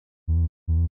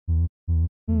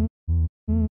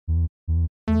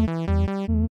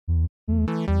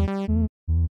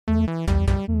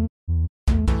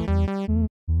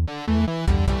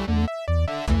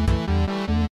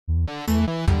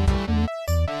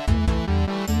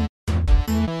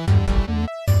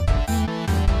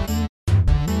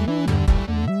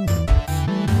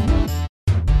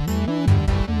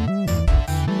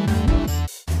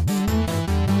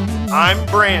I'm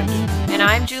Brandon. And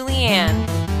I'm Julianne.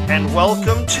 And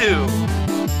welcome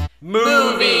to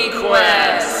Movie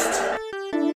Quest!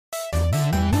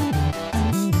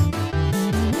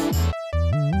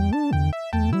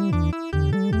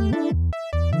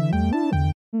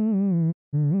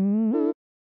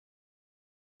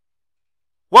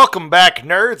 Welcome back,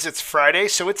 nerds. It's Friday,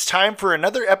 so it's time for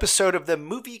another episode of the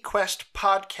Movie Quest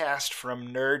podcast from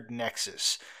Nerd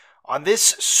Nexus. On this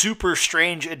super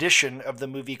strange edition of the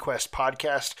Movie Quest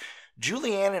podcast,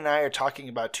 Julianne and I are talking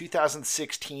about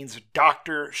 2016's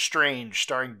Doctor Strange,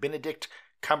 starring Benedict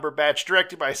Cumberbatch,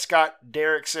 directed by Scott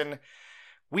Derrickson.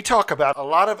 We talk about a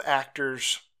lot of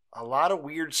actors, a lot of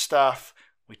weird stuff.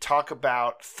 We talk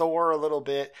about Thor a little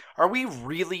bit. Are we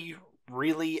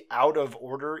really out of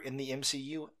order in the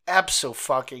MCU?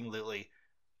 Abso-fucking-lutely.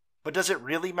 But does it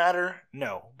really matter?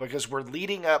 No, because we're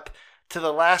leading up to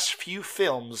the last few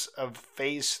films of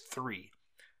Phase 3.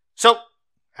 So,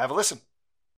 have a listen.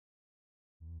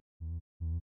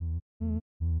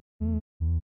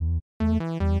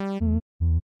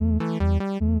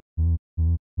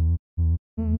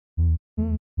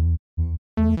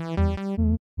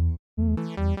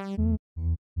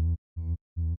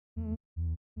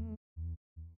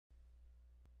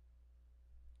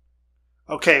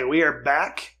 Okay, we are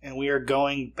back, and we are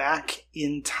going back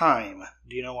in time.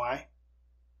 Do you know why?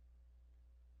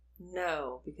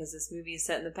 No, because this movie is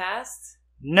set in the past?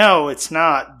 No, it's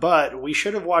not, but we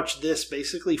should have watched this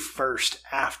basically first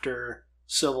after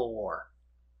Civil War.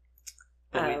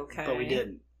 But we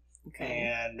didn't.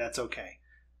 Okay. And that's okay.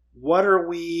 What are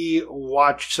we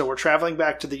watching? So we're traveling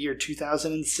back to the year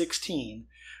 2016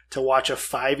 to watch a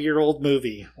 5-year-old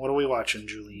movie. What are we watching,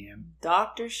 Julianne?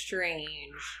 Doctor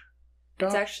Strange.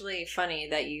 It's actually funny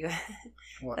that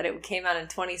that it came out in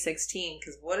 2016,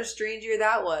 because what a strange year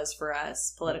that was for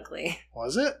us politically.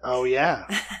 Was it? Oh yeah,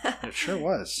 it sure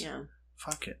was. Yeah.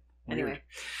 Fuck it. Weird.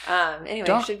 Anyway,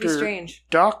 it should be strange.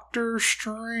 Doctor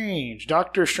Strange,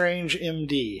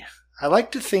 MD. I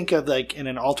like to think of, like, in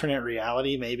an alternate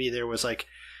reality, maybe there was like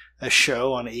a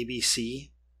show on ABC,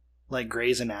 like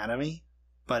Grey's Anatomy,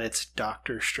 but it's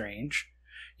Doctor Strange.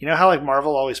 You know how like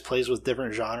Marvel always plays with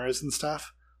different genres and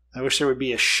stuff? I wish there would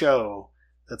be a show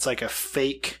that's like a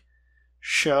fake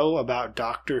show about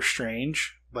Doctor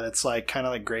Strange, but it's like kind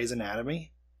of like Grey's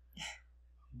Anatomy,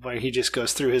 where he just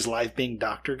goes through his life being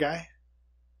Doctor Guy.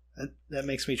 That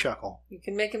makes me chuckle. You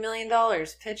can make $1 million.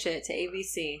 Pitch it to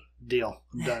ABC. Deal.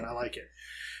 I'm done. I like it.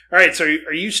 All right, so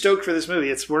are you stoked for this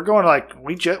movie? We're going like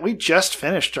we just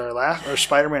finished our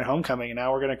Spider-Man Homecoming, and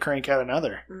now we're going to crank out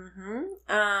another.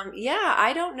 Mm-hmm. Yeah,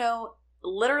 I don't know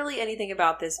literally anything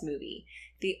about this movie.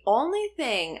 The only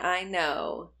thing I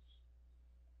know,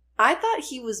 I thought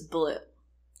he was blue.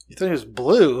 You thought he was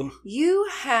blue? You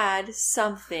had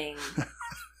something.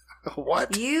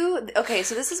 What? Okay,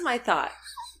 so this is my thought.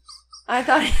 I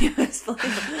thought he was blue.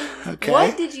 Okay.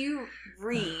 What did you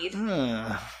read?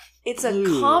 It's a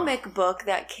comic book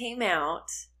that came out,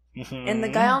 and the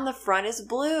guy on the front is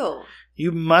blue.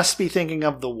 You must be thinking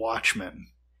of The Watchmen.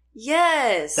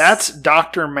 Yes. That's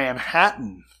Dr.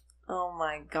 Manhattan. Oh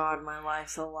my god, my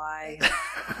life's a lie.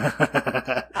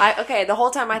 The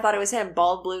whole time I thought it was him,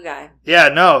 bald blue guy. Yeah,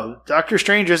 no, Doctor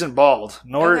Strange isn't bald,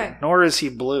 nor is he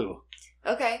blue.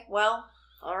 Okay, well,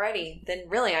 alrighty. Then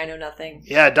really I know nothing.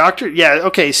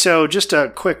 Okay, so just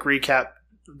a quick recap.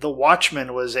 The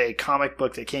Watchmen was a comic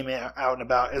book that came out and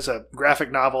about as a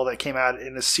graphic novel that came out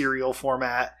in a serial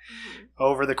format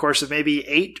over the course of maybe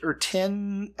 8 or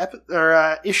 10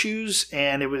 issues,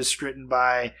 and it was written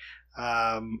by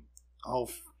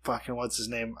what's his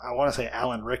name? I want to say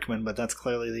Alan Rickman, but that's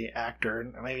clearly the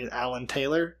actor. Maybe Alan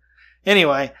Taylor.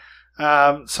 Anyway,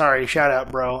 sorry, shout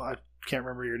out, bro. I can't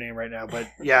remember your name right now, but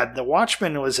yeah, The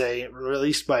Watchmen was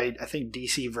released by, I think,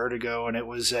 DC Vertigo, and it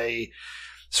was a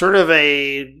sort of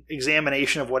a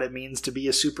examination of what it means to be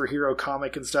a superhero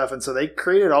comic and stuff. And so they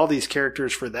created all these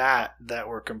characters for that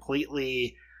were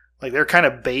completely, like, they're kind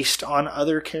of based on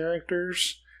other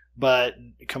characters, but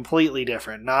completely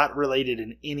different, not related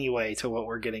in any way to what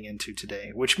we're getting into today,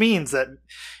 which means that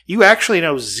you actually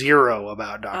know zero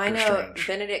about Doctor Strange. I know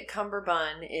Benedict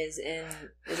Cumberbatch is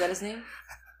that his name?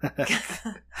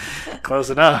 Close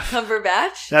enough.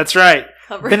 Cumberbatch? That's right.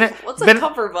 What's a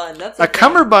cummerbund? That's a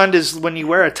cummerbund is when you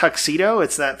wear a tuxedo.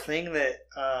 It's that thing that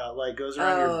like goes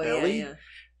around your belly, yeah.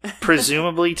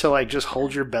 Presumably to like just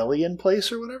hold your belly in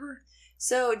place or whatever.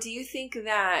 So, do you think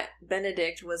that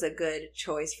Benedict was a good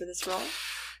choice for this role?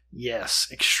 Yes,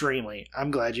 extremely. I'm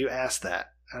glad you asked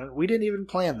that. We didn't even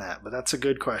plan that, but that's a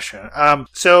good question.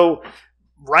 So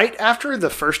right after the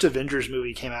first Avengers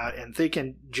movie came out, and I think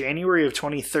in January of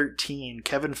 2013,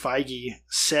 Kevin Feige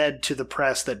said to the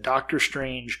press that Doctor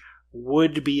Strange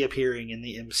would be appearing in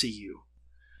the MCU.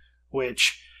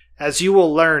 Which, as you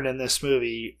will learn in this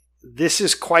movie, this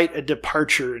is quite a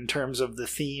departure in terms of the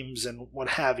themes and what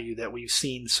have you that we've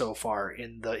seen so far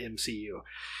in the MCU.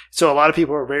 So a lot of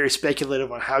people are very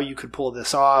speculative on how you could pull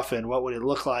this off and what would it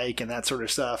look like and that sort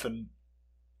of stuff. And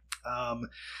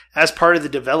as part of the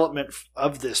development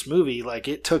of this movie, like,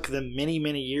 it took them many,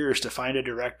 many years to find a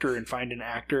director and find an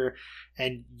actor.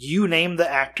 And you name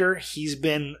the actor, he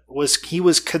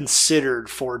was considered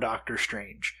for Doctor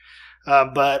Strange.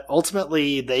 But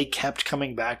ultimately, they kept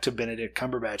coming back to Benedict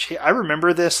Cumberbatch. I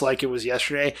remember this like it was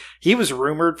yesterday. He was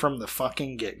rumored from the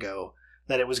fucking get-go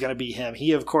that it was going to be him.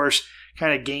 He, of course,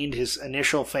 kind of gained his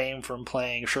initial fame from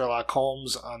playing Sherlock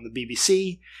Holmes on the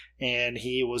BBC, and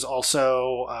he was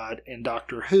also in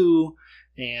Doctor Who.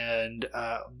 And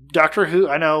Doctor Who,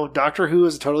 I know Doctor Who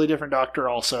is a totally different Doctor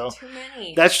also. Too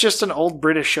many. That's just an old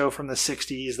British show from the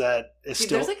 60s that is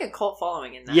still... There's like a cult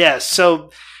following in that. Yes,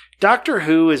 so... Doctor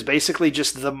Who is basically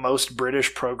just the most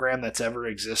British program that's ever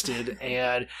existed,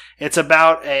 and it's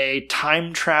about a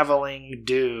time-traveling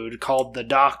dude called the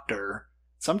Doctor.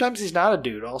 Sometimes he's not a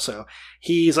dude also.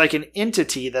 He's like an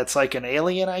entity that's like an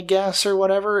alien, I guess, or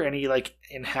whatever, and he like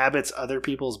inhabits other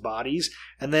people's bodies,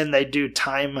 and then they do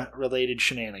time-related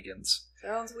shenanigans.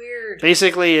 Sounds weird.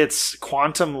 Basically, it's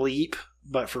Quantum Leap,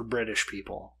 but for British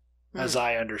people, as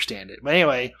I understand it. But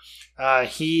anyway,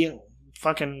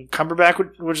 fucking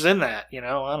Cumberbatch was in that, I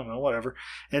don't know, whatever.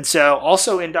 And so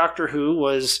also in Doctor Who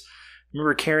was,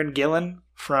 remember Karen Gillan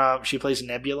she plays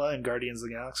Nebula in Guardians of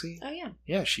the Galaxy? Oh, yeah.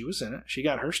 Yeah, she was in it. She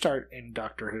got her start in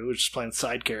Doctor Who, which is playing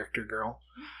side character girl.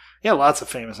 Yeah, lots of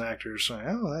famous actors. Like,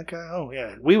 oh, that guy, oh,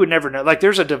 yeah. We would never know. Like,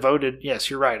 there's a devoted,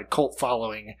 yes, you're right, a cult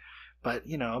following. But,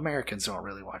 Americans don't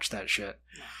really watch that shit.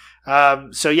 There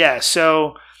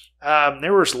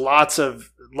was lots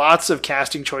of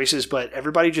casting choices, but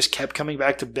everybody just kept coming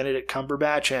back to Benedict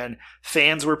Cumberbatch, and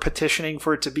fans were petitioning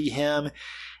for it to be him.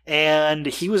 And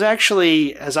he was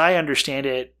actually, as I understand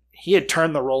it, he had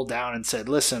turned the role down and said,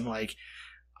 listen, like,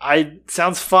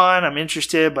 sounds fun, I'm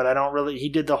interested, but I don't really, he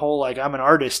did the whole, like, I'm an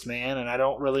artist, man, and I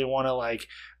don't really want to, like,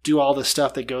 do all the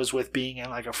stuff that goes with being in,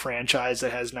 like, a franchise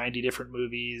that has 90 different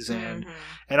movies. And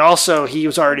also he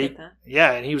was already,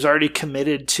 and he was already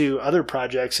committed to other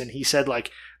projects, and he said, like,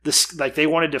 this, like, they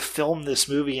wanted to film this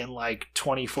movie in, like,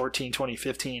 2014,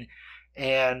 2015,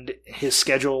 and his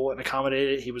schedule wouldn't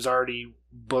accommodate it. He was already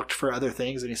booked for other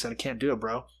things, and he said, I can't do it,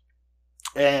 bro.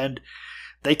 And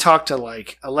they talked to,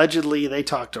 allegedly, they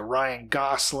talked to Ryan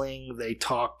Gosling, they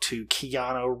talked to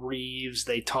Keanu Reeves,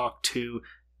 they talked to,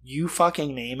 you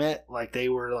fucking name it. Like, they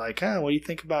were like, what do you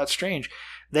think about Strange?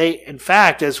 They, in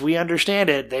fact, as we understand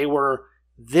it, they were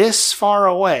this far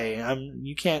away.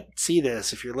 You can't see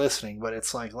this if you're listening, but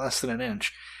it's like less than an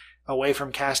inch away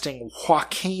from casting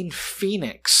Joaquin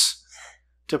Phoenix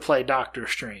to play Doctor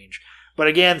Strange. But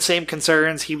again, same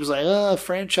concerns. He was like,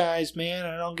 franchise, man,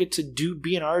 I don't get to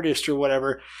be an artist or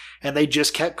whatever. And they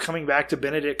just kept coming back to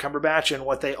Benedict Cumberbatch, and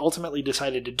what they ultimately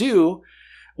decided to do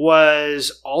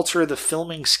was alter the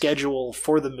filming schedule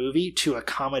for the movie to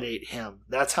accommodate him.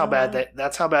 That's how bad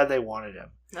they wanted him.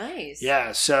 Nice.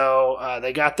 Yeah, so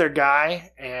they got their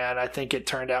guy, and I think it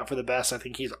turned out for the best. I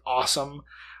think he's awesome.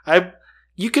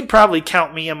 You could probably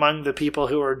count me among the people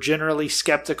who are generally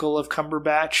skeptical of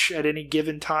Cumberbatch at any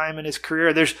given time in his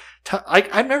career.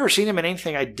 I've never seen him in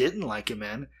anything I didn't like him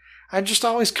in. I just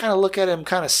always kind of look at him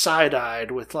kind of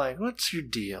side-eyed with, like, what's your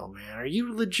deal, man? Are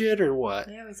you legit or what?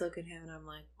 I always look at him and I'm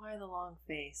like, why the long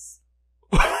face?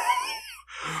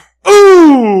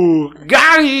 Ooh!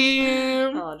 Got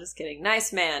him! Oh, just kidding.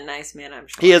 Nice man, I'm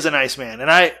sure. He is a nice man. And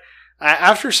I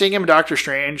after seeing him in Doctor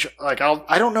Strange, like,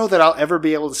 I don't know that I'll ever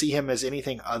be able to see him as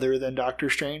anything other than Doctor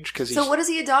Strange. So what is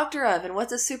he a doctor of, and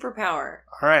what's a superpower?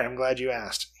 All right, I'm glad you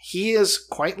asked. He is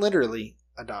quite literally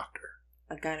a doctor.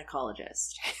 A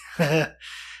gynecologist.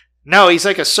 No, he's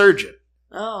like a surgeon.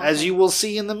 Oh, okay. As you will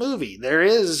see in the movie. There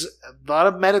is a lot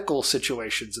of medical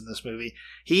situations in this movie.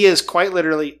 He is quite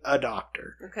literally a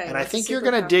doctor. Okay. And I think you're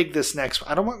going to dig this next one.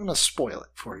 I don't want to spoil it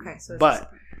for you. So but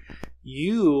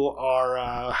you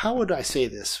are, how would I say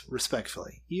this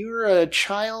respectfully? You're a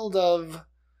child of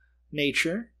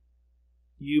nature.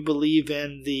 You believe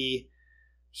in the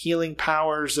healing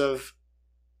powers of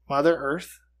Mother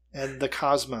Earth and the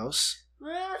cosmos.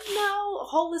 No,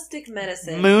 holistic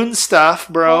medicine. Moon stuff,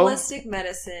 bro. Holistic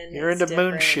medicine. You're into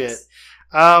moon shit.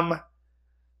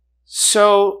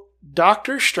 So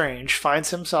Doctor Strange finds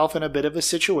himself in a bit of a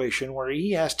situation where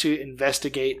he has to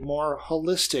investigate more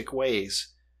holistic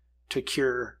ways to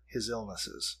cure his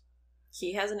illnesses.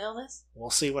 He has an illness? We'll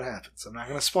see what happens. I'm not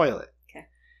going to spoil it. Okay.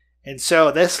 And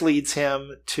so this leads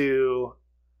him to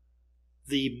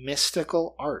the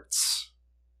mystical arts.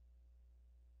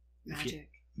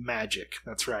 Magic,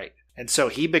 that's right. And so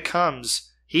he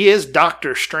is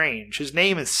Doctor Strange. His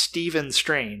name is Stephen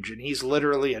Strange, and he's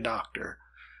literally a doctor.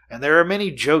 And there are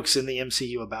many jokes in the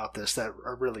MCU about this that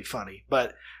are really funny,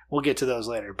 but we'll get to those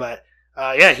later. But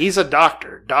he's a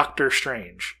doctor, Doctor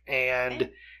Strange.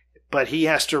 But he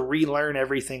has to relearn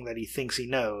everything that he thinks he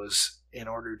knows in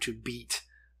order to beat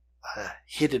a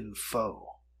hidden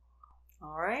foe.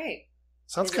 All right.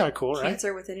 Sounds kind of cool, right?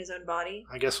 Cancer within his own body?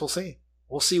 I guess we'll see.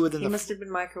 We'll see within He must have been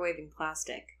microwaving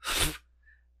plastic.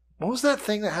 What was that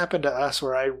thing that happened to us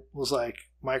where I was like,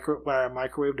 where I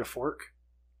microwaved a fork?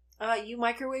 You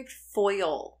microwaved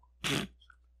foil.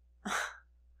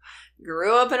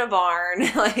 Grew up in a barn.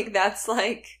 That's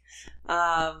I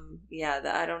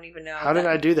don't even know. How did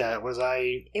I do that?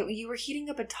 You were heating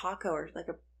up a taco or like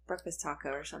a breakfast taco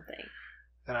or something.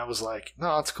 And I was like,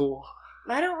 no, it's cool.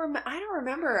 I don't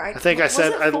remember. I think I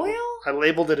said foil? I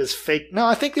labeled it as fake. No,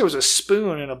 I think there was a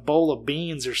spoon and a bowl of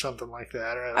beans or something like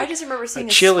that. Or I just remember seeing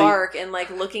a spark and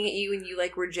looking at you, and you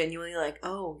were genuinely like,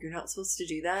 "Oh, you're not supposed to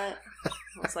do that."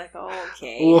 I was like, "Oh,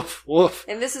 okay." Woof woof.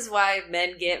 And this is why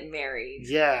men get married.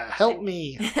 Yeah, help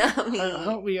me. Help me.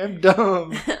 Help me. I'm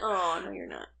dumb. Oh no, you're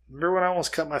not. Remember when I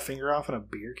almost cut my finger off in a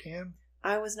beer can?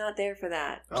 I was not there for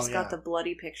that. Just got the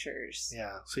bloody pictures.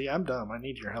 Yeah. See, I'm dumb. I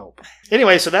need your help.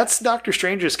 Anyway, so that's Doctor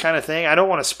Strange's kind of thing. I don't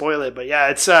want to spoil it, but yeah,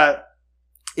 it's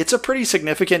a pretty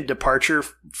significant departure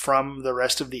from the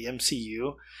rest of the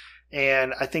MCU,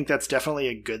 and I think that's definitely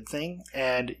a good thing.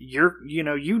 And you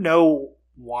know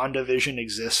WandaVision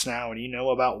exists now, and you know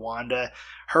about Wanda.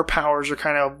 Her powers are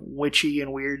kind of witchy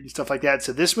and weird and stuff like that.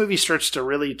 So this movie starts to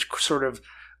really sort of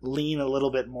lean a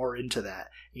little bit more into that.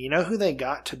 You know who they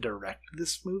got to direct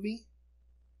this movie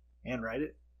and write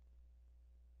it?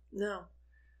 No.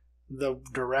 The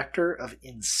director of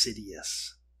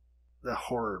Insidious, the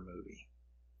horror movie.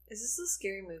 Is this a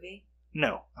scary movie?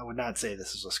 No, I would not say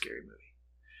this is a scary movie.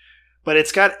 But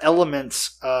it's got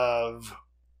elements of...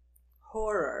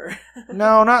 horror.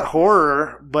 No, not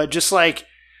horror, but just like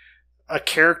a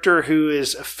character who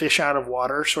is a fish out of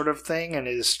water sort of thing and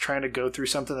is trying to go through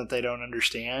something that they don't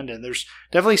understand. And there's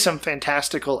definitely some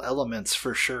fantastical elements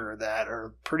for sure that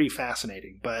are pretty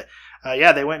fascinating. But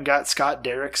they went and got Scott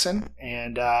Derrickson,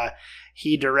 and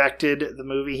he directed the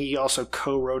movie. He also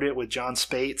co-wrote it with John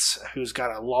Spates, who's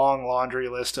got a long laundry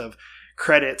list of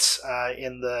credits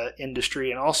in the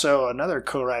industry. And also another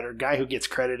co-writer, guy who gets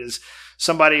credit, is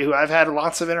somebody who I've had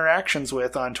lots of interactions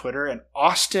with on Twitter, an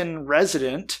Austin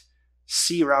resident,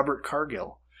 C. Robert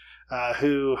Cargill,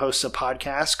 who hosts a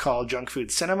podcast called Junk Food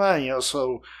Cinema. And he's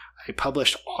also a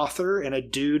published author and a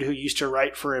dude who used to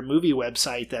write for a movie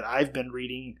website that I've been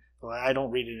reading. Well, I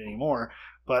don't read it anymore,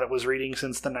 but it was reading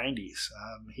since the 90s.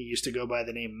 He used to go by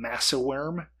the name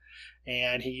Massaworm,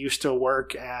 and he used to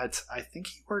work at, I think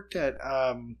he worked at,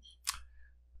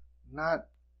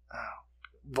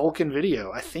 Vulcan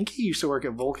Video. I think he used to work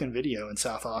at Vulcan Video in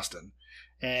South Austin.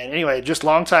 And anyway, just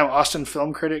longtime Austin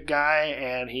film critic guy,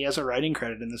 and he has a writing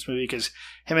credit in this movie because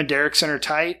him and Derrickson are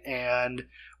tight, and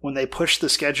when they pushed the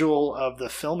schedule of the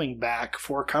filming back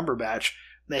for Cumberbatch,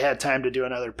 they had time to do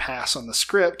another pass on the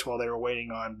script while they were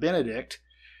waiting on Benedict,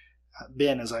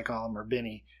 Ben as I call him, or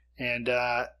Benny, and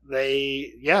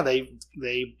they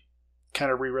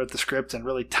kind of rewrote the script and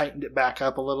really tightened it back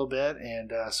up a little bit,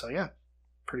 and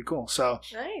pretty cool. So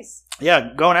nice.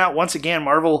 Yeah, going out once again,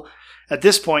 Marvel. At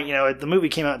this point, the movie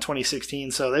came out in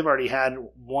 2016, so they've already had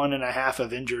 1.5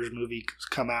 Avengers movies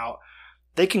come out.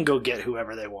 They can go get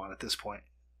whoever they want at this point.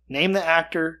 Name the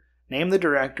actor, name the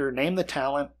director, name the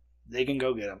talent. They can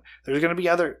go get them. There's going to be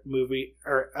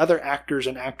other actors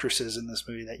and actresses in this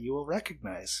movie that you will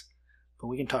recognize, but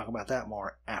we can talk about that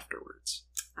more afterwards.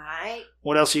 All right.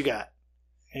 What else you got?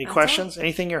 Any questions?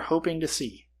 Anything you're hoping to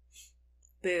see?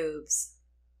 Boobs.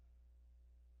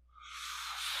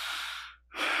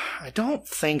 I don't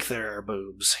think there are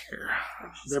boobs here.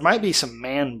 There might be some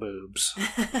man boobs.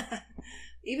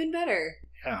 Even better.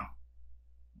 Yeah.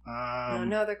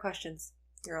 No other questions,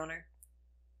 Your Honor.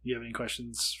 You have any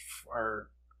questions or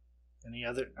any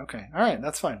other? Okay. All right.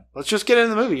 That's fine. Let's just get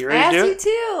into the movie. You ready to do it? I asked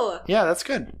you too. Yeah, that's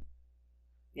good.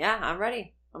 Yeah, I'm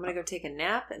ready. I'm going to go take a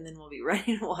nap, and then we'll be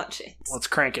ready to watch it. Let's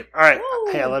crank it. All right.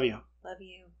 Woo! Hey, I love you. Love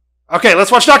you. Okay,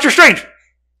 let's watch Doctor Strange.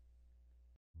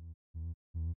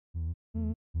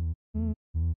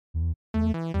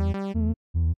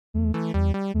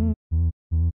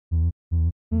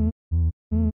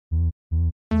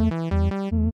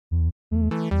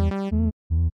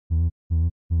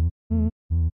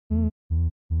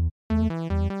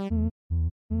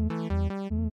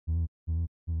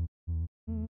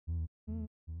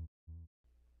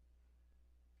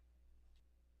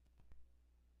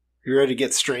 You ready to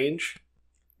get strange?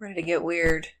 Ready to get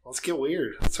weird. Let's get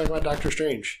weird. Let's talk about Doctor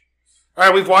Strange. All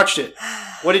right, we've watched it.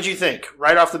 What did you think?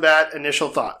 Right off the bat, initial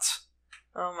thoughts.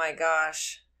 Oh my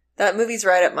gosh. That movie's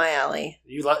right up my alley.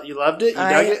 You loved it? You dug it?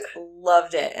 I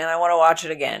loved it, and I want to watch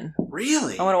it again.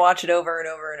 Really? I want to watch it over and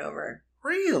over and over.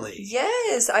 Really?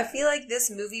 Yes. I feel like this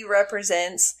movie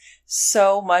represents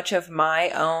so much of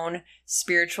my own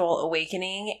spiritual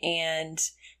awakening, and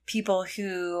people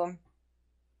who,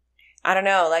 I don't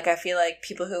know, like I feel like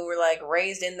people who were like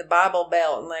raised in the Bible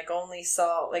Belt and like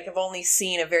have only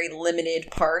seen a very limited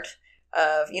part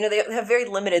of, they have very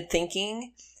limited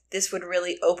thinking. This would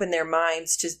really open their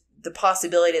minds to the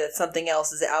possibility that something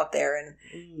else is out there. And,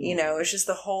 it's just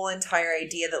the whole entire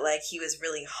idea that like he was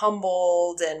really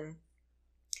humbled, and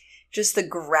just the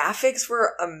graphics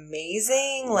were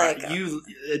amazing. Like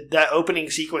that opening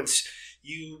sequence,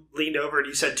 you leaned over and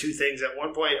you said two things. At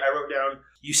one point I wrote down,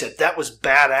 you said, "That was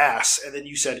badass." And then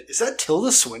you said, "Is that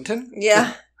Tilda Swinton?"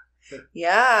 Yeah.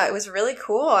 Yeah, it was really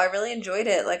cool. I really enjoyed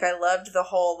it. Like I loved the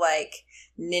whole like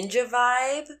ninja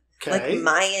vibe. Okay. Like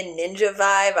Mayan ninja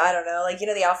vibe. I don't know. Like,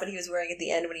 the outfit he was wearing at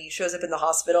the end when he shows up in the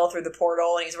hospital through the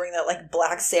portal, and he's wearing that like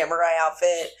black samurai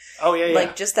outfit. Oh, yeah.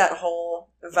 Like just that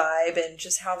whole vibe, and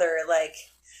just how they're like,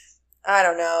 I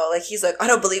don't know. Like he's like, I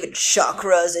don't believe in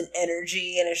chakras and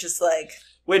energy. And it's just like.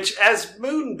 Which, as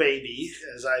Moon Baby,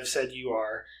 as I've said you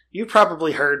are, you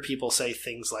probably heard people say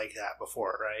things like that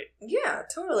before, right? Yeah,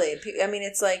 totally. I mean,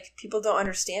 it's like people don't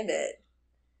understand it.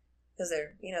 Because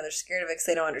they're scared of it because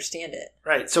they don't understand it.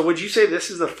 Right. So would you say this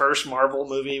is the first Marvel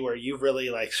movie where you really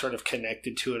like sort of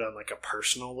connected to it on like a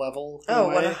personal level?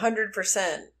 Oh, 100%.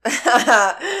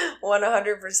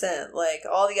 100%. Like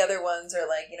all the other ones are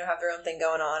like, have their own thing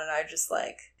going on, and I just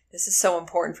like, this is so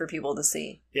important for people to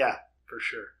see. Yeah, for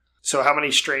sure. So how many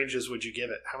Stranges would you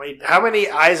give it? How many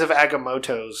Eyes of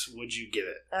Agamottos would you give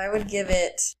it? I would give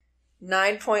it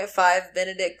 9.5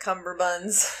 Benedict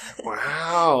Cumberbuns.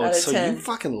 Wow. So 10. You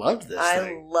fucking loved this thing.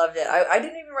 I loved it. I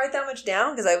didn't even write that much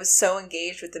down because I was so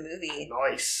engaged with the movie.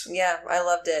 Nice. Yeah, I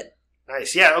loved it.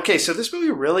 Nice. Yeah, okay, so this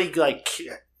movie really, like,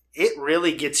 it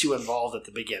really gets you involved at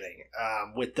the beginning.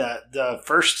 With the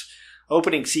first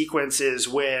opening sequence is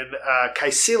when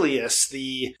Caecilius,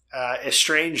 the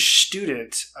estranged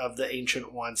student of the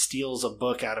Ancient One, steals a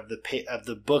book out of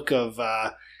the book of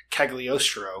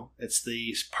Cagliostro. It's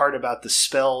the part about the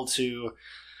spell to,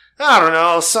 I don't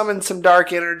know, summon some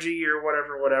dark energy or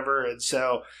whatever. And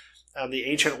so the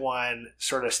Ancient One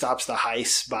sort of stops the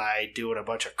heist by doing a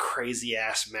bunch of crazy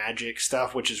ass magic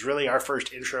stuff, which is really our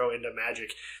first intro into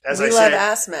magic. We love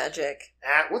ass magic.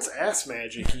 What's ass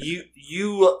magic?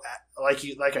 You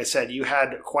like I said, you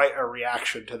had quite a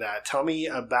reaction to that. Tell me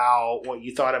about what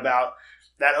you thought about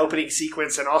that opening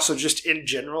sequence, and also just in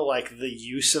general, like the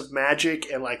use of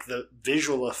magic and like the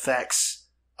visual effects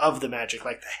of the magic,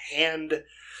 like the hand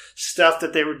stuff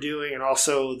that they were doing, and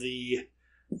also the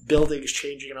buildings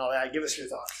changing and all that. Give us your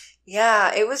thoughts.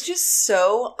 Yeah, it was just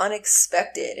so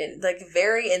unexpected and like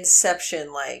very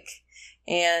Inception like.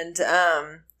 And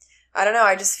I don't know,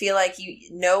 I just feel like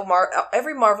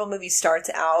every Marvel movie starts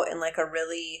out in like a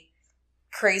really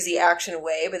crazy action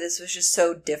way, but this was just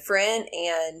so different.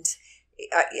 And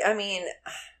I mean,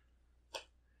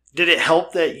 did it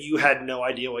help that you had no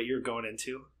idea what you were going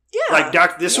into? Yeah.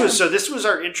 Like this was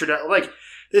our introduction. Like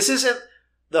this isn't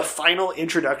the final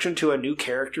introduction to a new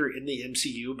character in the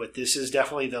MCU, but this is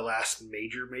definitely the last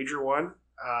major one.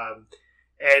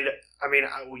 And I mean,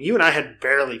 you and I had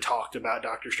barely talked about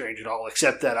Doctor Strange at all,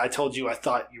 except that I told you I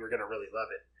thought you were going to really love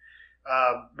it.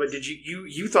 But did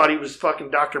you thought he was fucking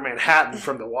Dr. Manhattan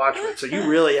from The Watchmen, so you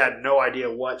really had no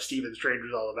idea what Stephen Strange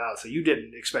was all about, so you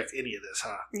didn't expect any of this,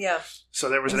 huh? Yeah. So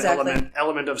there was an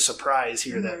element of surprise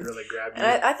here that really grabbed you.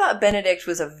 And I thought Benedict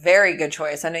was a very good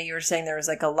choice. I know you were saying there was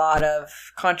like a lot of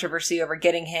controversy over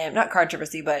getting him, not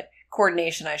controversy, but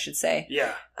coordination, I should say.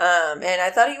 Yeah. And I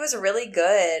thought he was really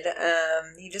good.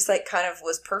 He just like kind of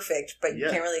was perfect, but you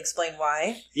can't really explain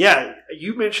why. Yeah.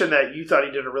 You mentioned that you thought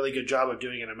he did a really good job of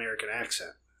doing an American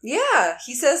accent. Yeah.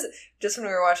 He says, just when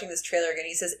we were watching this trailer again,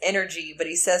 he says energy, but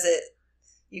he says it,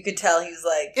 you could tell he was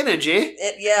like... Energy?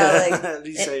 Like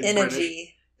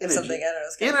energy. Or something, I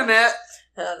don't know. Internet.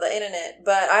 The internet.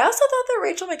 But I also thought that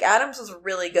Rachel McAdams was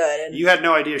really good. And you had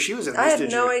no idea she was in this, I had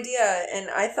no idea. And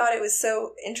I thought it was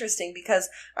so interesting because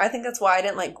I think that's why I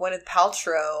didn't like Gwyneth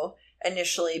Paltrow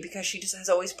initially, because she just has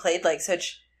always played like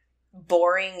such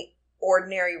boring,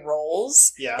 ordinary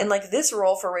roles. Yeah. And like this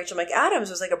role for Rachel McAdams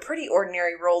was like a pretty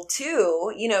ordinary role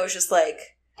too. You know, it was just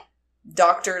like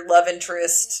doctor, love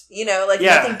interest,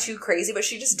 nothing too crazy, but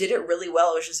she just did it really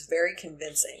well. It was just very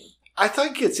convincing. I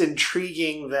think it's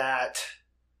intriguing that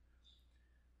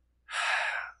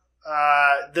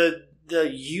the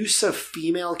use of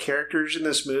female characters in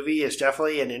this movie is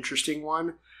definitely an interesting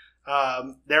one.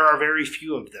 There are very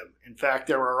few of them. In fact,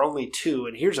 there are only two.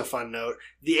 And here's a fun note.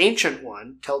 The ancient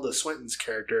one, Tilda Swinton's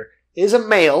character, is a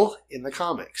male in the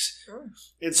comics. Oh.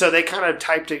 And so they kind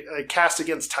of cast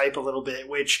against type a little bit,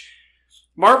 which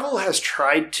Marvel has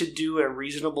tried to do a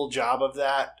reasonable job of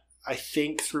that. I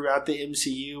think throughout the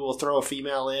MCU, we'll throw a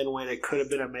female in when it could have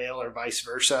been a male or vice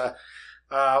versa.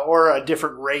 Or a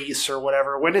different race or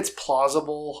whatever. When it's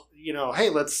plausible, hey,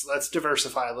 let's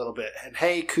diversify a little bit. And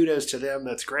hey, kudos to them.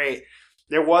 That's great.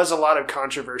 There was a lot of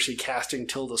controversy casting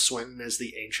Tilda Swinton as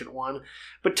the Ancient One.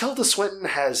 But Tilda Swinton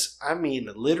has,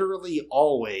 literally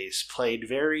always played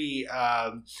very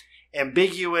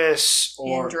ambiguous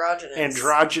or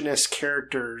androgynous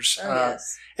characters. Oh,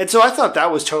 yes. And so I thought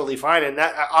that was totally fine. And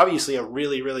that obviously a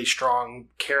really, really strong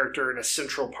character and a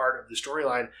central part of the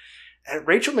storyline. And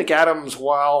Rachel McAdams,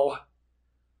 while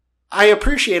I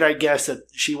appreciate, I guess, that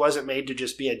she wasn't made to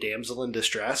just be a damsel in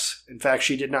distress. In fact,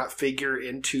 she did not figure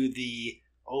into the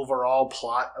overall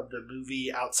plot of the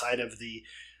movie outside of the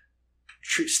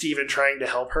Stephen trying to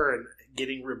help her and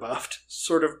getting rebuffed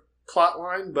sort of plot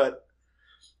line. But,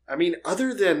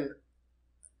 other than,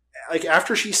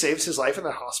 after she saves his life in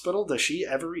the hospital, does she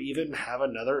ever even have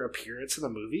another appearance in the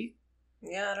movie?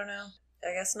 Yeah, I don't know.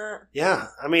 I guess not. Yeah.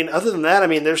 Other than that,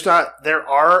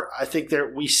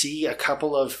 we see a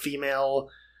couple of female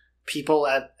people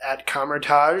at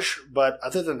Kamar-Taj, but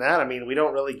other than that, we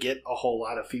don't really get a whole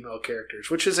lot of female characters,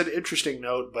 which is an interesting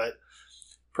note, but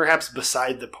perhaps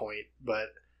beside the point,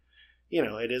 but,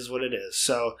 it is what it is.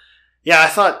 So, yeah, I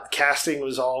thought casting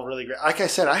was all really great. Like I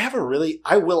said,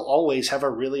 I will always have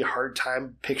a really hard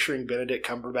time picturing Benedict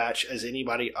Cumberbatch as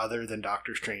anybody other than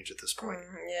Doctor Strange at this point.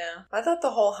 Yeah. I thought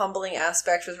the whole humbling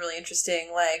aspect was really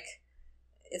interesting.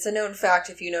 It's a known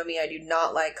fact, if you know me, I do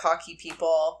not like cocky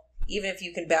people, even if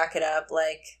you can back it up.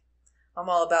 I'm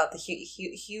all about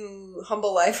the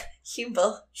humble life.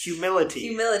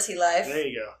 Humility life. There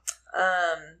you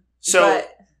go.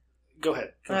 Go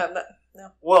ahead. No.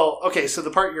 Well, okay, so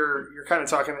the part you're kind of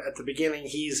talking at the beginning,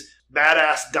 he's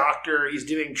badass doctor, he's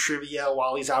doing trivia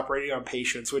while he's operating on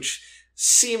patients, which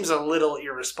seems a little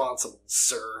irresponsible,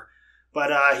 sir.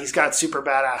 But he's got super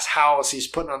badass house, he's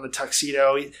putting on the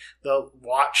tuxedo. The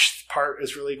watch part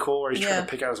is really cool, where he's trying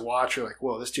to pick out his watch. You're like,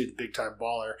 whoa, this dude's a big-time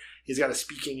baller. He's got a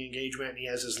speaking engagement, and he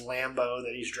has his Lambo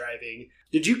that he's driving.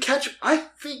 Did you catch... I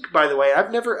think, by the way,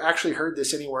 I've never actually heard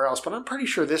this anywhere else, but I'm pretty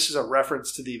sure this is a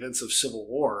reference to the events of Civil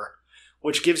War,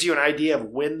 which gives you an idea of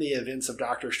when the events of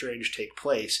Doctor Strange take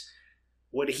place.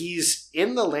 When he's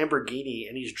in the Lamborghini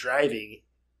and he's driving,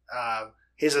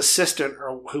 his assistant,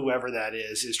 or whoever that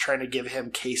is trying to give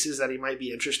him cases that he might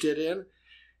be interested in.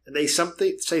 And they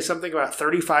say something about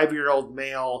 35-year-old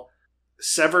male,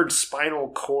 severed spinal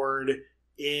cord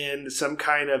in some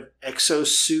kind of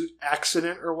exosuit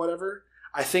accident or whatever.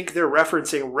 I think they're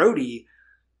referencing Rhodey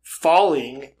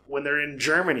falling when they're in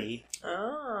Germany.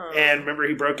 Oh. And remember,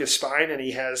 he broke his spine and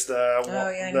he has the... Oh,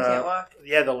 yeah, and he can't walk.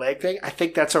 Yeah, the leg thing. I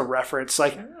think that's a reference.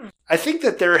 I think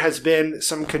that there has been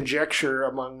some conjecture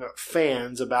among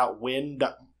fans about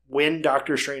when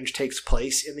Doctor Strange takes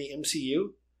place in the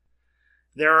MCU.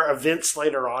 There are events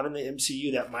later on in the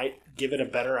MCU that might give it a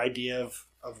better idea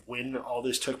of when all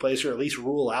this took place, or at least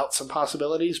rule out some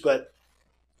possibilities. But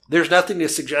there's nothing to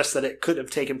suggest that it could have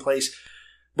taken place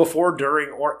before, during,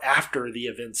 or after the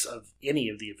events of any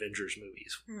of the Avengers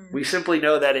movies. We simply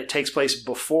know that it takes place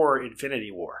before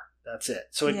Infinity War. That's it.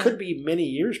 So it could be many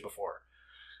years before.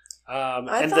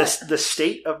 The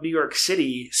state of New York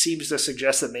City seems to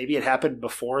suggest that maybe it happened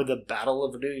before the Battle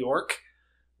of New York,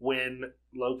 when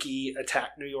Loki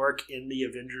attacked New York in the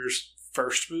Avengers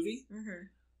first movie. Mm-hmm.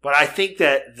 But I think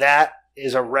that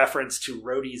is a reference to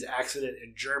Rhodey's accident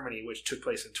in Germany, which took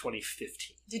place in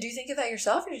 2015. Did you think of that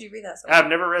yourself, or did you read that somewhere? I've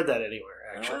never read that anywhere,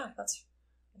 actually. Oh, wow, that's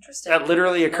interesting. That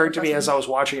literally occurred to me as I was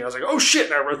watching it. I was like, oh shit,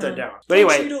 and I wrote that down. But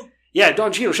anyway,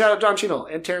 Don Cheadle. Shout out Don Cheadle.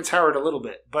 And Terrence Howard a little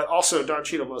bit, but also Don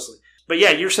Cheadle mostly. But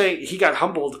yeah, you're saying he got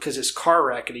humbled because his car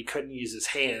wreck and he couldn't use his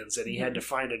hands, and he had to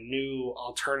find a new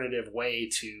alternative way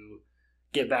to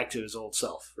get back to his old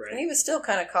self, right? And he was still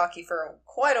kind of cocky for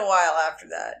quite a while after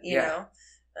that, you know?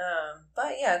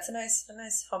 But yeah, it's a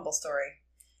nice humble story.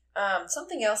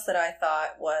 Something else that I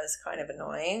thought was kind of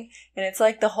annoying, and it's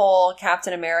like the whole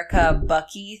Captain America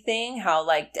Bucky thing, how,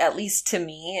 like, at least to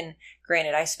me, and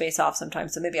granted I space off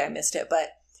sometimes, so maybe I missed it,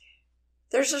 but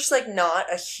there's just like not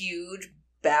a huge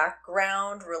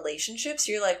background relationship.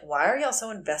 So you're like, why are y'all so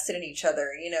invested in each other,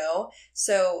 you know?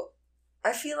 So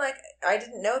I feel like I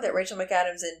didn't know that Rachel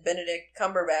McAdams and Benedict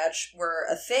Cumberbatch were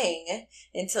a thing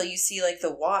until you see, like,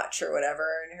 The Watch or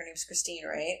whatever, and her name's Christine,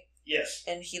 right? Yes.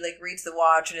 And he, like, reads the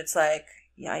watch, and it's like,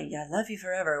 yeah, I love you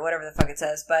forever, whatever the fuck it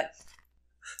says. But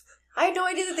I had no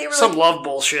idea that they were, some love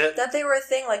bullshit. that they were a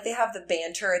thing. Like, they have the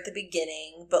banter at the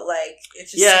beginning, but, like, it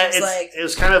just seems like... it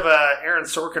was kind of a Aaron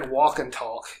Sorkin walk and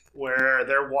talk, where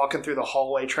they're walking through the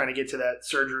hallway trying to get to that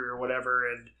surgery or whatever,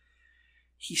 and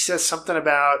he says something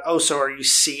about, oh, so are you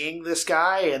seeing this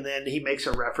guy? And then he makes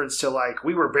a reference to, like,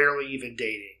 we were barely even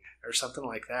dating, or something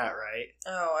like that, right?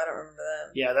 Oh, I don't remember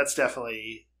that. Yeah, that's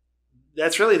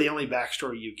really the only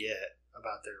backstory you get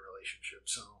about their relationship.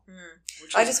 So,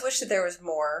 I just wish that there was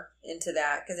more into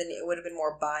that, because then it would have been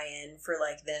more buy-in for,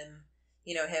 like, them,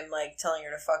 you know, him, like, telling her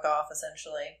to fuck off,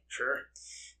 essentially. Sure.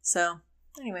 So,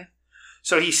 anyway.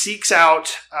 So he seeks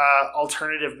out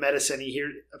alternative medicine.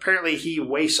 Apparently he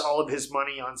wastes all of his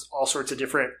money on all sorts of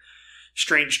different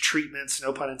strange treatments,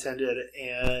 no pun intended.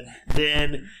 And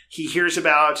then he hears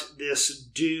about this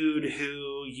dude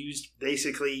who used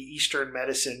basically Eastern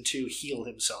medicine to heal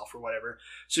himself or whatever.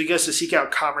 So he goes to seek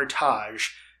out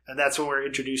Kamertage, and that's when we're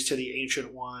introduced to the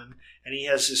Ancient One. And he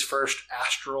has his first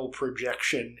astral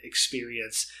projection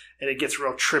experience, and it gets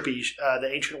real trippy.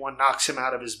 The Ancient One knocks him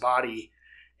out of his body,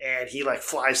 and he, like,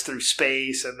 flies through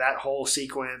space, and that whole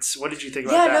sequence. What did you think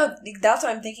about that? Yeah, no, that's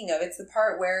what I'm thinking of. It's the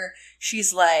part where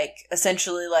she's, like,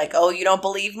 essentially like, oh, you don't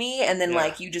believe me? And then,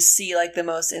 like, you just see, like, the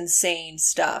most insane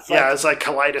stuff. Like, yeah, it's, like,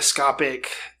 kaleidoscopic.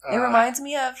 It reminds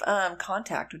me of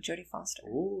Contact with Jodie Foster.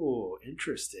 Ooh,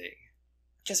 interesting.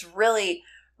 Just really,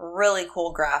 really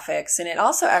cool graphics. And it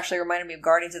also actually reminded me of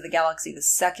Guardians of the Galaxy, the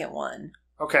second one.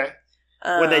 Okay.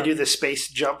 When they do the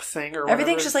space jump thing or whatever.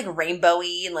 Everything's just like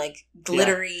rainbowy and like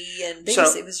glittery, and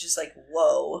it was just like,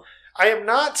 whoa. I am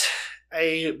not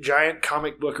a giant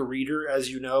comic book reader, as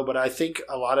you know, but I think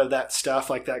a lot of that stuff,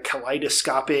 like that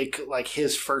kaleidoscopic, like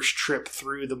his first trip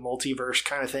through the multiverse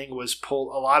kind of thing, a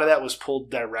lot of that was pulled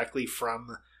directly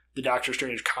from the Doctor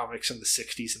Strange comics in the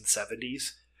 60s and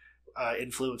 70s.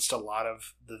 Influenced a lot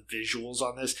of the visuals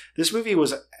on this. This movie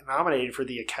was nominated for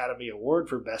the Academy Award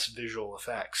for Best Visual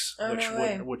Effects,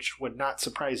 which would not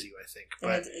surprise you, I think.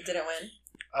 But it didn't win?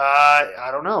 I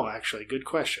don't know, actually. Good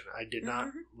question. I did not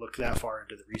look that far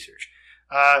into the research.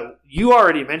 You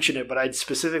already mentioned it, but I'd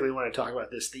specifically want to talk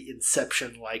about this, the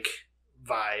Inception-like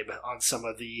vibe on some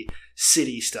of the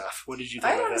city stuff. What did you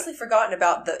think about that? I'd honestly forgotten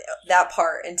about that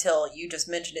part until you just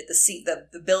mentioned it.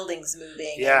 The buildings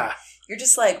moving. Yeah. You're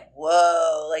just like,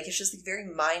 whoa. Like, it's just like very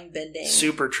mind-bending.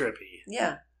 Super trippy.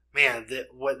 Yeah. Man,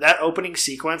 that opening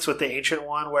sequence with the Ancient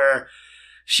One where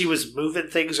she was moving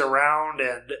things around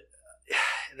and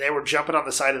they were jumping on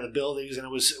the side of the buildings,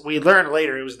 and we learned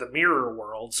later it was the mirror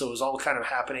world, so it was all kind of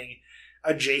happening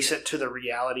adjacent to the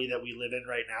reality that we live in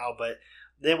right now. But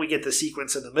then we get the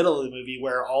sequence in the middle of the movie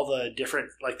where all the different,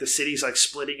 like, the city's like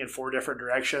splitting in 4 different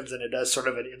directions, and it does sort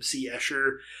of an MC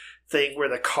Escher thing where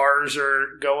the cars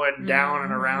are going down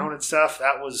and around and stuff.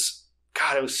 That was,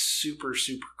 God, it was super,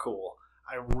 super cool.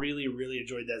 I really, really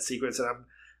enjoyed that sequence, and I'm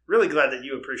really glad that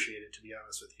you appreciate it, to be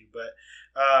honest with you. But,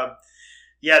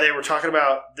 yeah, they were talking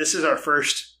about, this is our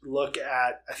first look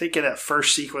at, I think in that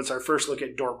first sequence, our first look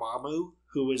at Dormammu,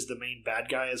 who is the main bad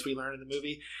guy, as we learn in the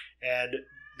movie. And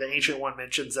the Ancient One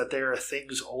mentions that there are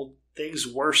things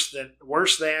worse than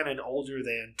and older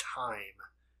than time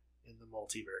in the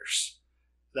multiverse.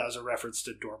 That was a reference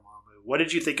to Dormammu. What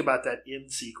did you think about that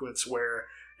end sequence where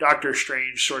Doctor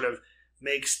Strange sort of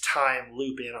makes time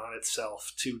loop in on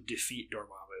itself to defeat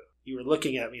Dormammu? You were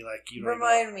looking at me like you don't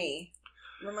Remind me.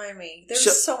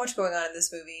 There's so much going on in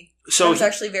this movie. So I was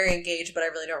actually very engaged, but I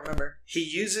really don't remember. He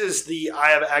uses the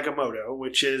Eye of Agamotto,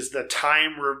 which is the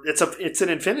time. It's an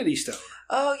Infinity Stone.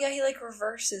 Oh yeah, he like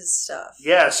reverses stuff.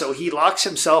 Yeah, so he locks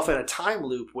himself in a time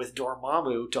loop with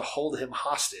Dormammu to hold him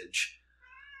hostage.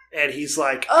 And he's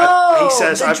like, he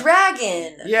says, the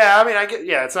dragon. Yeah, I mean, I get.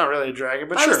 Yeah, it's not really a dragon,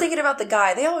 but I was thinking about the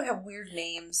guy. They all have weird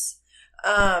names.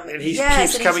 And he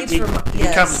keeps coming. He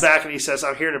comes back and he says,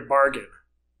 "I'm here to bargain."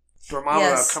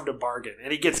 Dormammu, I've come to bargain.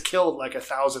 And he gets killed like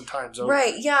 1,000 times over.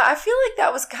 Right, yeah. I feel like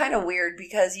that was kind of weird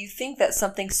because you think that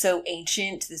something so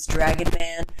ancient, this dragon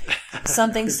man,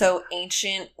 something so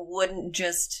ancient wouldn't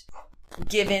just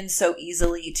give in so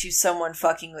easily to someone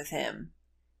fucking with him.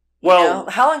 Well,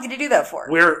 how long did he do that for?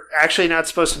 We're actually not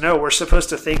supposed to know. We're supposed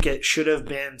to think it should have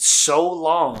been so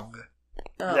long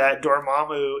that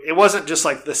Dormammu... It wasn't just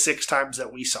like the 6 times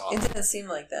that we saw. It didn't seem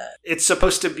like that. It's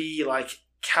supposed to be like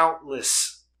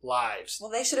countless lives.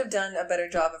 Well, they should have done a better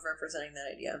job of representing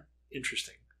that idea.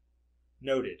 Interesting.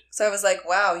 Noted. So I was like,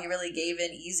 wow, he really gave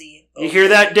in easy. You hear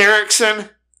that, Derrickson?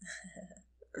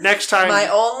 Next time... My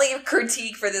only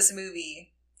critique for this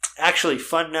movie. Actually,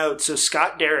 fun note. So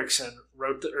Scott Derrickson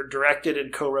directed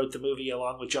and co-wrote the movie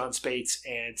along with John Spates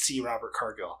and C. Robert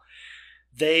Cargill.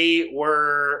 They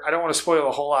were, I don't want to spoil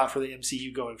a whole lot for the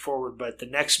MCU going forward, but the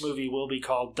next movie will be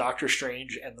called Doctor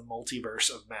Strange and the Multiverse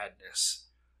of Madness.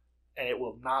 And it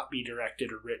will not be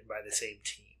directed or written by the same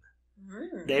team.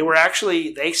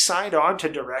 They signed on to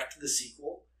direct the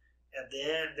sequel, and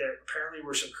then there apparently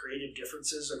were some creative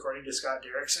differences according to Scott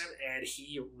Derrickson, and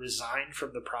he resigned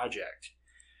from the project.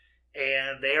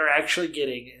 And they are actually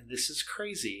getting, and this is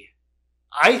crazy,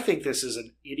 I think this is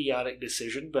an idiotic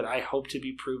decision, but I hope to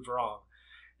be proved wrong.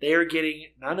 They are getting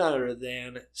none other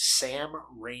than Sam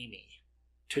Raimi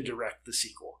to direct the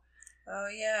sequel. Oh,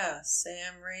 yeah,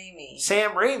 Sam Raimi.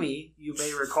 Sam Raimi, you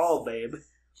may recall, babe,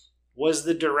 was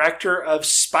the director of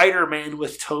Spider-Man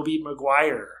with Tobey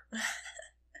Maguire.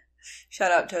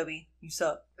 Shout out, Toby. You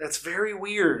suck. That's very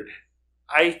weird.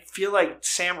 I feel like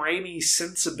Sam Raimi's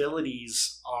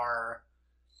sensibilities are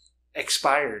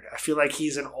expired. I feel like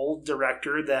he's an old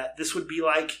director that this would be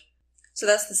like... So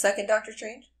that's the second Doctor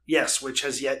Strange? Yes, which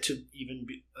has yet to even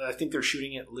be... I think they're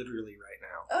shooting it literally right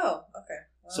now. Oh, okay.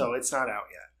 Well, so it's not out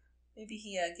yet. Maybe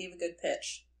he gave a good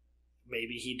pitch.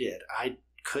 Maybe he did. I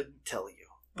couldn't tell you.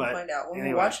 We'll But find out. We'll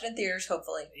anyway. watch it in theaters,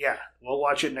 hopefully. Yeah, we'll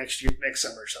watch it next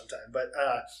summer sometime. But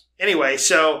anyway,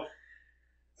 so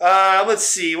let's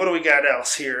see. What do we got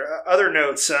else here? Other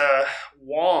notes.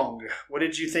 Wong. What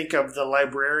did you think of the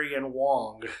librarian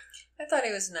Wong? I thought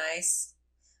he was nice.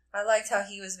 I liked how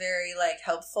he was very,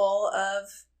 helpful of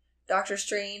Doctor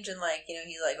Strange. And,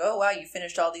 he's like, oh, wow, you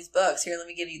finished all these books. Here, let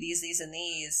me give you these, and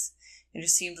these. It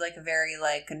just seemed like a very,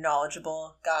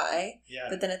 knowledgeable guy. Yeah.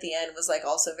 But then at the end was,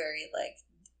 also very,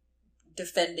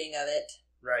 defending of it.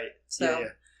 Right. So, yeah.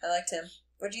 I liked him.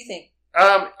 What do you think?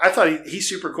 I thought he's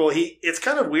super cool. It's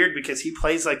kind of weird because he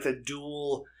plays the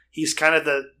dual. He's kind of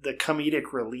the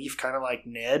comedic relief, kind of like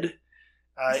Ned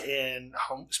in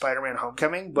Spider-Man: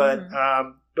 Homecoming, but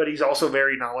but he's also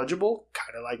very knowledgeable,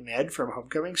 kind of like Ned from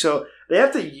Homecoming. So they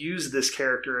have to use this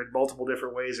character in multiple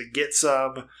different ways and get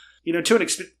some, to an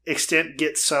extent,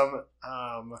 get some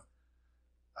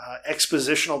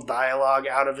expositional dialogue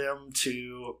out of him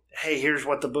to, hey, here's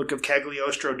what the Book of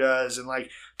Cagliostro does, and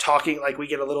talking, we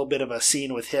get a little bit of a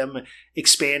scene with him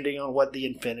expanding on what the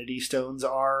Infinity Stones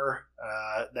are.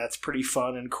 That's pretty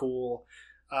fun and cool.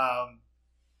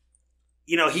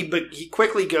 He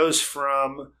quickly goes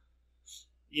from,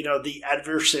 the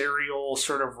adversarial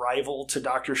sort of rival to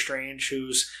Doctor Strange,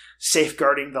 who's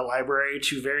safeguarding the library,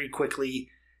 to very quickly,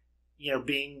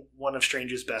 being one of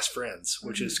Strange's best friends,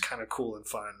 which is kind of cool and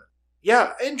fun.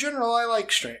 Yeah, in general, I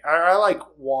like Strange. I like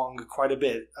Wong quite a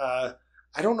bit. I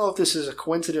don't know if this is a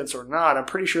coincidence or not. I'm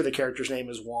pretty sure the character's name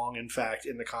is Wong, in fact,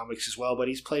 in the comics as well, but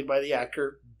he's played by the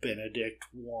actor Benedict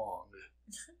Wong.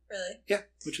 Really? Yeah,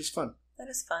 which is fun. That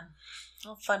is fun.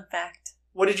 Oh, fun fact.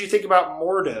 What did you think about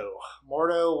Mordo?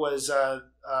 Mordo was,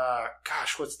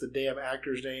 what's the damn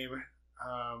actor's name?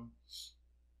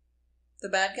 The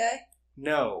bad guy?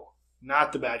 No,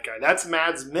 not the bad guy. That's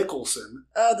Mads Mikkelsen.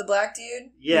 Oh, the black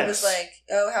dude? Yes. He was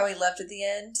how he left at the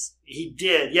end? He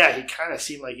did. Yeah, he kind of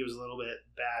seemed like he was a little bit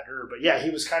badder. But yeah,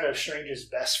 he was kind of Strange's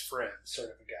best friend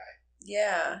sort of a guy.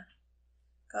 Yeah.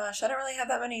 Gosh, I don't really have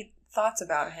that many thoughts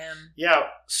about him. Yeah,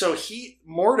 so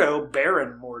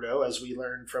Baron Mordo, as we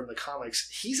learned from the comics,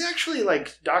 he's actually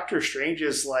Doctor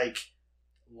Strange's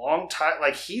long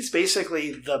time, he's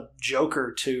basically the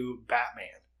Joker to Batman.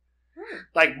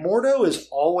 Mordo is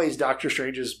always Doctor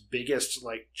Strange's biggest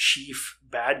chief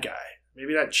bad guy.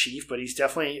 Maybe not chief, but he's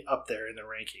definitely up there in the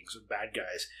rankings of bad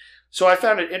guys. So I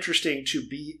found it interesting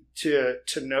to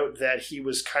note that he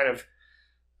was kind of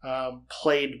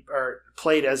played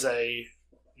as a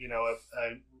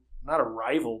not a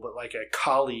rival, but a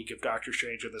colleague of Doctor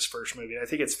Strange in this first movie. And I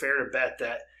think it's fair to bet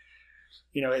that,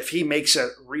 if he makes a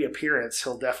reappearance,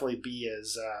 he'll definitely be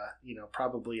as,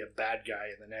 probably a bad guy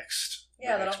in the next.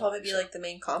 Yeah, that'll probably be the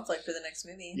main conflict for the next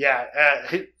movie. Yeah,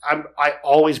 I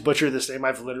always butcher this name.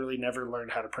 I've literally never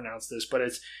learned how to pronounce this, but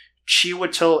it's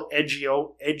Chiwetel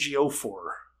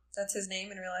Ejiofor. That's his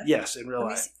name in real life? Yes, in real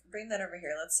life. Bring that over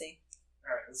here. Let's see.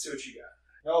 All right, let's see what you got.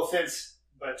 No offense,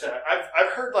 but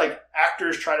I've heard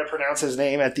actors try to pronounce his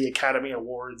name at the Academy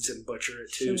Awards and butcher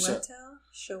it too.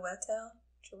 Chiwetel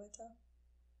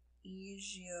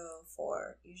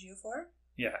Ejiofor?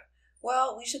 Yeah.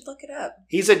 Well, we should look it up.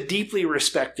 He's a deeply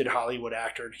respected Hollywood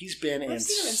actor, and he's been in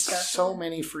stuff, so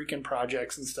many freaking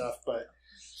projects and stuff. But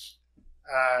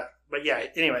yeah,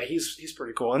 anyway, he's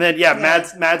pretty cool. And then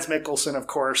Mads Mikkelsen, of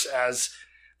course, as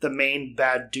the main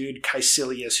bad dude,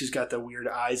 Caecilius, who's got the weird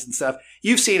eyes and stuff.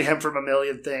 You've seen him from a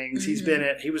million things.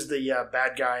 Mm-hmm. He was the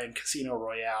bad guy in Casino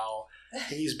Royale.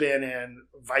 He's been in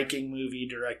Viking movie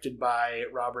directed by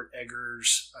Robert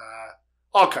Eggers,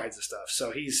 all kinds of stuff.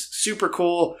 So he's super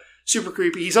cool, super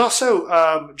creepy. He's also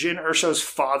Jyn Erso's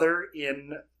father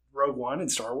in Rogue One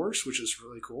and Star Wars, which is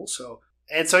really cool. So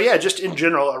yeah, just in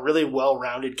general, a really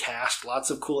well-rounded cast, lots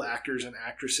of cool actors and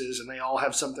actresses, and they all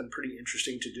have something pretty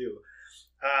interesting to do.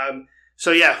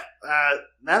 So yeah,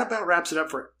 that about wraps it up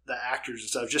for the actors and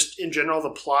stuff. Just in general, the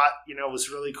plot,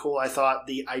 was really cool. I thought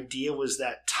the idea was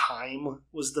that time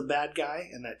was the bad guy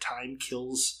and that time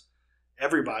kills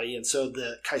everybody. And so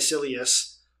the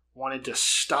Caecilius wanted to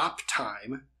stop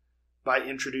time by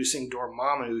introducing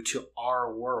Dormammu to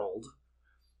our world.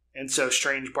 And so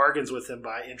Strange bargains with him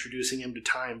by introducing him to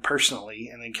time personally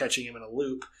and then catching him in a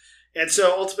loop. And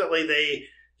so ultimately they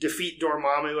defeat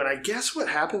Dormammu, and I guess what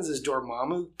happens is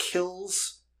Dormammu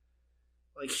kills,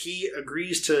 he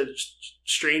agrees to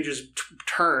Strange's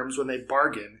terms when they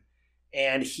bargain,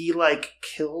 and he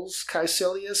kills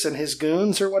Caecilius and his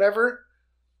goons or whatever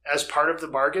as part of the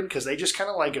bargain, because they just kind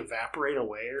of evaporate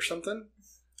away or something.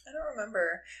 I don't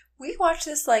remember. We watched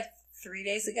this 3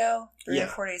 days ago, 3 or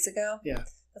 4 days ago. Yeah.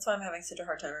 That's why I'm having such a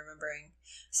hard time remembering.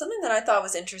 Something that I thought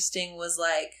was interesting was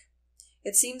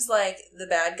it seems like the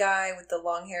bad guy with the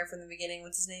long hair from the beginning,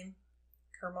 what's his name?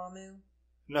 Kermamu?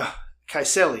 No,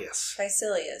 Caecilius.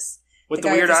 Caecilius. With the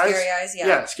weird with eyes? Scary eyes, yeah.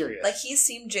 Yeah, scary eyes. He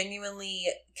seemed genuinely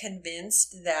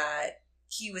convinced that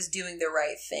he was doing the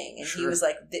right thing. And Sure. he was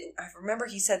I remember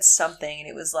he said something, and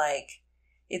it was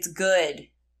it's good.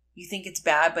 You think it's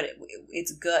bad, but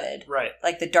it's good. Right.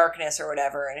 The darkness or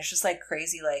whatever. And it's just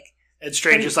crazy, And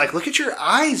Strange is look at your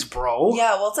eyes, bro.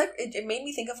 Yeah, well, it's it made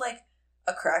me think of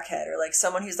a crackhead or like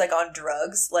someone who's like on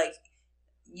drugs. Like,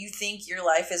 you think your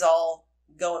life is all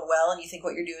going well and you think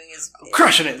what you're doing is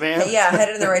crushing it, man. Yeah,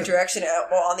 headed in the right direction.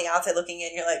 Well, on the outside looking in,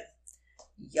 you're like,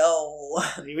 yo,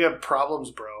 you have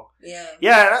problems, bro. Yeah.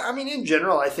 Yeah, I mean, in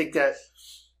general, I think that,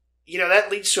 you know,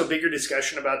 that leads to a bigger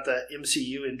discussion about the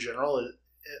MCU in general.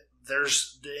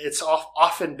 It's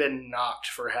often been knocked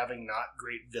for having not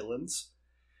great villains.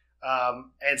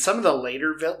 And some of the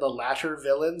latter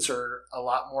villains are a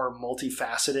lot more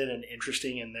multifaceted and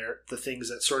interesting in the things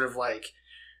that sort of like,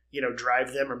 you know,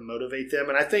 drive them or motivate them.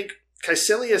 And I think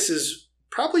Caecilius is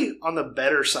probably on the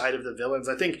better side of the villains.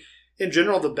 I think in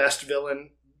general, the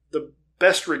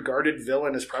best regarded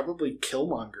villain is probably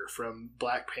Killmonger from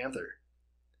Black Panther.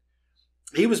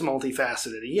 He was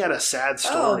multifaceted. He had a sad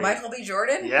story. Oh, Michael B.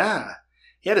 Jordan? Yeah.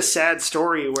 He had a sad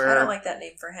story where... I don't like that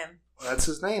name for him. Well, that's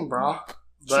his name, bro.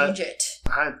 But change it.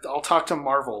 I'll talk to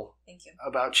Marvel Thank you.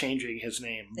 about changing his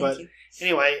name. Thank you.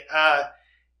 Anyway,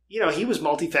 you know, he was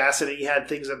multifaceted. He had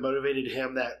things that motivated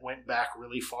him that went back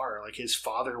really far. Like his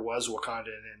father was Wakandan,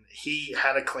 and he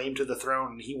had a claim to the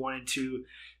throne, and he wanted to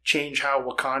change how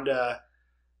Wakanda,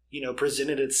 you know,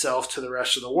 presented itself to the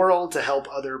rest of the world to help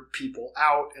other people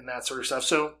out and that sort of stuff.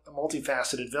 So a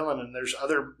multifaceted villain, and there's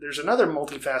another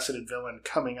multifaceted villain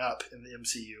coming up in the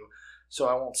MCU. So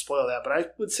I won't spoil that, but I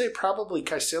would say probably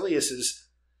Caecilius is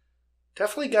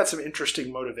definitely got some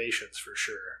interesting motivations for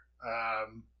sure.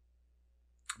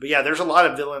 But yeah, there's a lot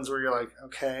of villains where you're like,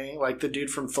 okay, like the dude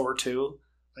from Thor 2.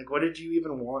 Like, what did you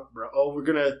even want, bro? Oh,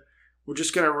 we're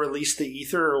just gonna release the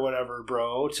ether or whatever,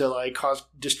 bro, to like cause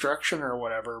destruction or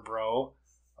whatever, bro.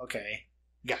 Okay,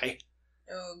 guy.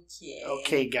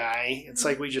 Okay, guy. It's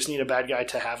like we just need a bad guy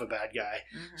to have a bad guy.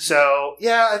 Mm-hmm. So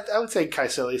yeah, I would say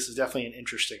Caecilius is definitely an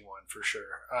interesting one for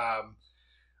sure.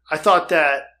 I thought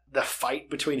that the fight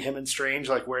between him and Strange,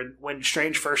 like when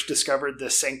Strange first discovered the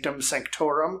Sanctum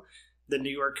Sanctorum, the New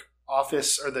York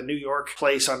office or the New York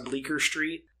place on Bleecker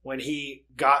Street, when he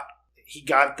got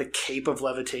the cape of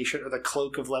levitation or the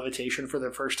cloak of levitation for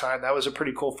the first time. That was a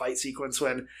pretty cool fight sequence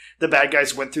when the bad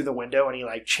guys went through the window and he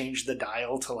like changed the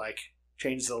dial to like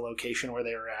change the location where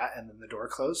they were at, and then the door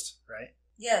closed, right?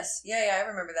 Yes. Yeah, I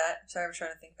remember that. Sorry, I was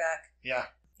trying to think back. Yeah.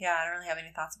 Yeah, I don't really have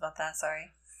any thoughts about that, sorry.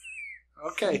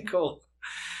 Okay, cool.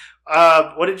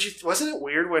 Wasn't it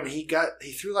weird when he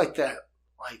threw like that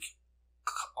like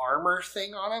armor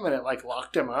thing on him and it like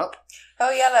locked him up? Oh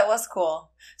yeah, that was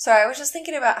cool. Sorry, I was just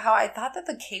thinking about how I thought that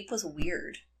the cape was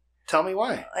weird. Tell me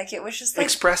why. Like it was just like...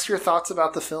 Express your thoughts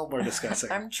about the film we're discussing.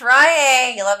 I'm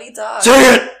trying. Love you, dog.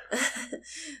 Say it!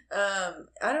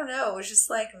 I don't know. It was just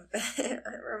like... it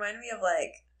reminded me of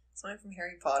like something from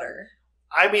Harry Potter.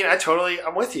 I mean,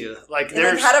 I'm with you. Like,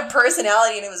 it had a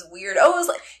personality and it was weird. Oh, it was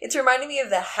like... It's reminding me of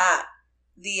the hat.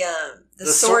 The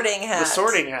sorting hat. The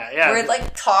sorting hat, yeah. Where it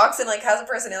like talks and like has a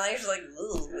personality. It's just like,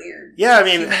 ooh, weird. Yeah, I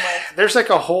mean, there's like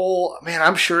a whole... Man,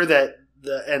 I'm sure that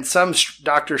and some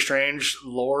Doctor Strange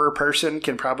lore person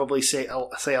can probably say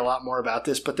a lot more about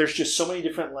this, but there's just so many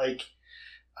different like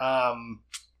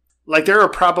like there are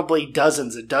probably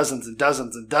dozens and dozens and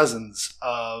dozens and dozens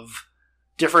of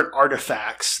different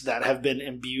artifacts that have been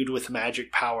imbued with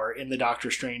magic power in the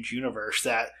Doctor Strange universe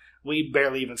that we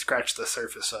barely even scratched the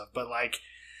surface of. But like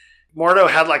Mordo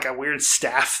had like a weird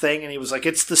staff thing, and he was like,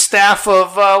 it's the staff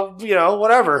of,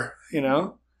 whatever,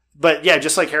 But yeah,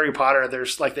 just like Harry Potter,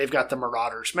 there's like, they've got the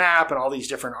Marauders map and all these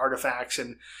different artifacts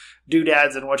and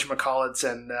doodads and whatchamacallits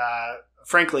and,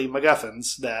 frankly,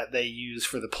 MacGuffins that they use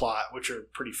for the plot, which are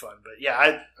pretty fun. But yeah,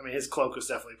 I mean, his cloak was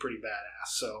definitely pretty badass.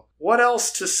 So what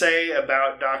else to say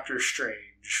about Doctor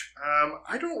Strange?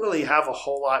 I don't really have a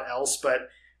whole lot else, but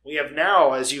we have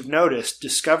now, as you've noticed,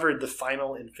 discovered the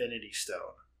final Infinity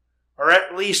Stone. Or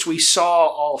at least we saw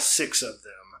all 6 of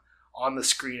them on the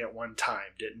screen at one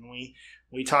time, didn't we?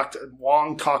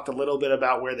 Wong talked a little bit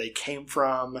about where they came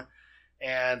from,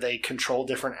 and they control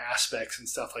different aspects and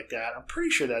stuff like that. I'm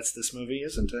pretty sure that's this movie,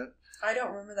 isn't it? I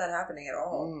don't remember that happening at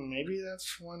all. Maybe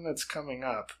that's one that's coming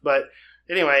up. But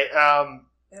anyway, I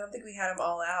don't think we had them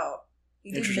all out.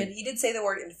 He did say the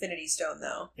word Infinity Stone,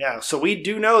 though. Yeah, so we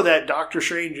do know that Doctor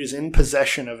Strange is in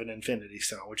possession of an Infinity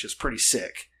Stone, which is pretty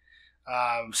sick.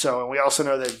 And we also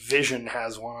know that Vision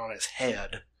has one on his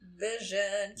head.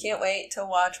 Vision. Can't wait to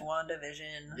watch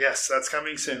WandaVision. Yes, that's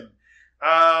coming soon.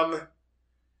 The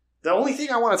only thing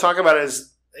I want to talk about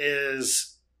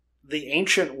is the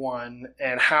Ancient One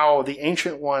and how the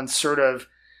Ancient One sort of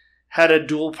had a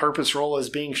dual purpose role as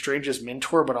being Strange's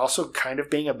mentor, but also kind of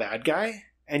being a bad guy.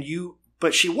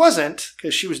 But she wasn't,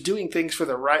 because she was doing things for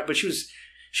the right. But she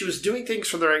was doing things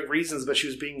for the right reasons, but she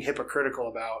was being hypocritical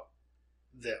about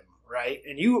them, right?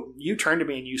 And you turned to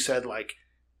me and you said, like,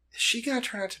 is she going to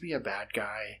turn out to be a bad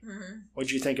guy? Mm-hmm. What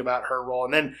did you think about her role?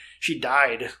 And then she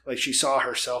died. Like, she saw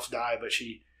herself die, but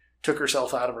she took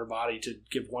herself out of her body to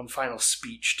give one final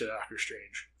speech to Doctor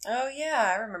Strange. Oh,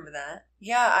 yeah, I remember that.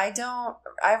 Yeah,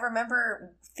 I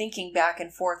remember thinking back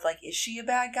and forth, like, is she a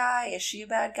bad guy? Is she a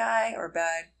bad guy or a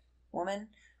bad woman?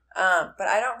 But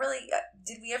I don't really,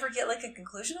 did we ever get, like, a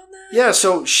conclusion on that? Yeah,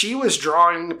 so she was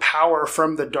drawing power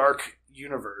from the dark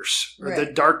universe, or right.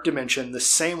 The dark dimension, the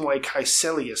same way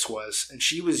Caecilius was, and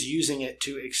she was using it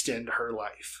to extend her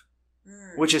life,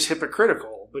 which is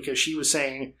hypocritical, because she was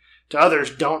saying to others,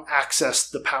 don't access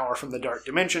the power from the dark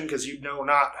dimension, because you know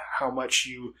not how much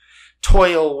you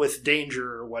toil with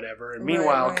danger or whatever. And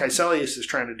meanwhile, right. Caecilius is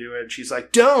trying to do it, and she's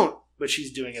like, don't! But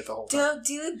she's doing it the whole time. Don't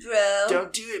do it, bro.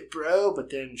 Don't do it, bro. But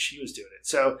then she was doing it.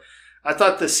 So I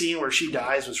thought the scene where she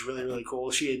dies was really, really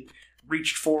cool. She had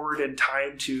reached forward in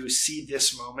time to see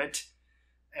this moment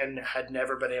and had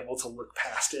never been able to look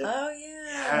past it. Oh,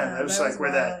 yeah. Yeah, it was like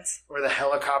where the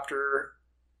helicopter,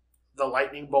 the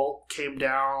lightning bolt came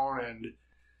down, and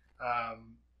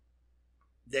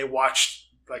they watched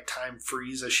like time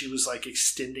freeze as she was like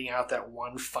extending out that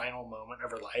one final moment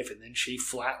of her life, and then she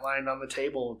flatlined on the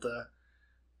table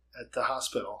at the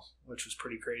hospital, which was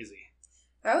pretty crazy.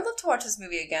 I would love to watch this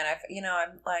movie again.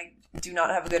 I'm like, do not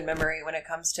have a good memory when it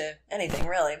comes to anything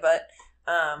really, but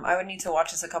I would need to watch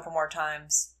this a couple more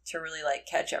times to really like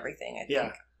catch everything. I think.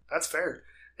 Yeah, that's fair.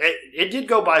 It did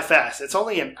go by fast. It's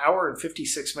only an hour and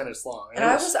 56 minutes long. And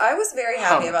I was very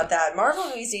happy about that. Marvel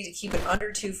movies need to keep it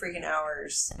under 2 freaking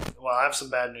hours. Well, I have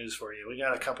some bad news for you. We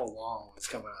got a couple long ones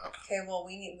coming up. Okay, well,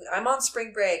 I'm on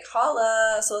spring break.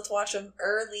 Holla! So let's watch them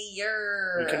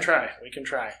earlier. We can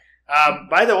try.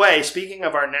 By the way, speaking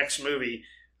of our next movie,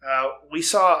 we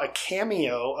saw a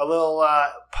cameo, a little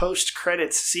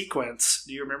post-credits sequence.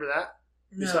 Do you remember that?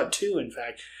 No. We saw 2, in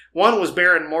fact. One was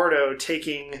Baron Mordo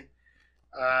taking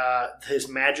his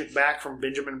magic back from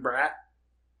Benjamin Bratt,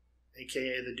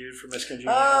 a.k.a. the dude from Miss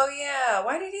Congeniality. Oh, yeah.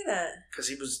 Why did he do that?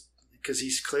 Because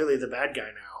he's clearly the bad guy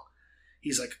now.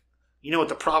 He's like, you know what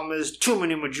the problem is? Too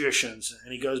many magicians.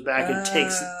 And he goes back and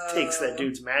takes that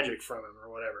dude's magic from him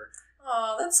or whatever.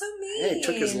 Oh, that's so mean. Yeah, he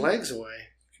took his legs away.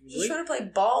 Just trying to play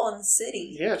ball in the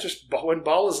city. Yeah, just when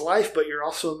ball is life, but you're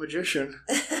also a magician.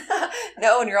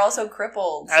 No, and you're also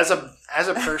crippled. As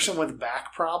a person with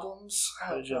back problems,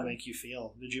 how did that make you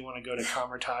feel? Did you want to go to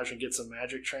Comertage and get some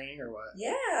magic training or what?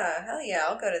 Yeah, hell yeah,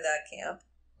 I'll go to that camp.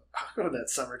 I'll go to that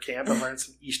summer camp and learn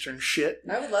some Eastern shit.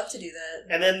 I would love to do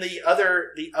that. And then the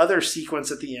other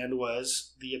sequence at the end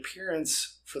was the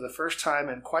appearance for the first time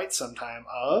in quite some time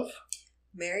of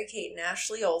Mary-Kate and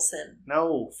Ashley Olsen.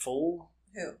 No, fool.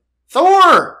 Who?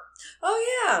 Thor!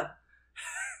 Oh, yeah.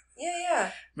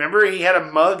 Yeah. Remember he had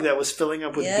a mug that was filling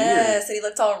up with beer? Yes, and he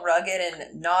looked all rugged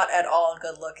and not at all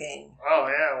good looking. Oh,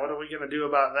 yeah. What are we going to do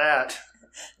about that?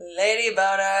 Lady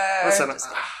boner. Listen,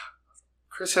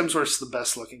 Chris Hemsworth's the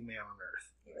best looking man on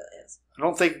earth. He really is. I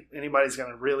don't think anybody's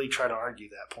going to really try to argue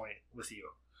that point with you.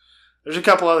 There's a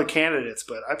couple other candidates,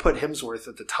 but I put Hemsworth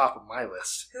at the top of my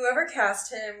list. Whoever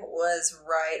cast him was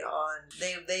right on.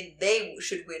 They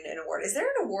should win an award. Is there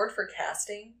an award for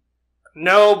casting?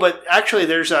 No, but actually,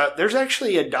 there's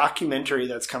actually a documentary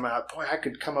that's come out. Boy, I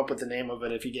could come up with the name of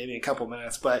it if you gave me a couple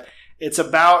minutes. But it's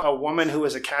about a woman who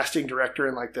was a casting director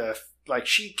and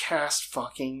she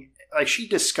she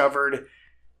discovered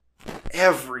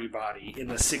everybody in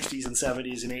the 60s and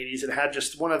 70s and 80s and had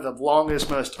just one of the longest,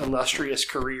 most illustrious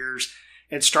careers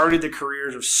and started the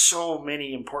careers of so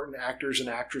many important actors and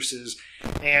actresses.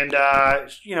 And,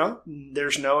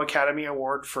 there's no Academy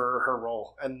Award for her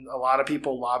role. And a lot of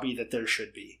people lobby that there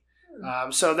should be.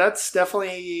 So that's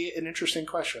definitely an interesting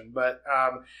question. But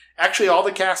actually, all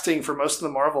the casting for most of the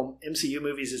Marvel MCU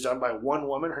movies is done by one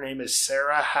woman. Her name is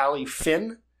Sarah Halley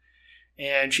Finn.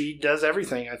 And she does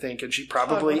everything, I think. And she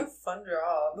probably... what a fun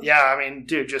job. Yeah, I mean,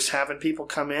 dude, just having people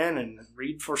come in and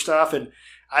read for stuff. And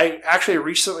I actually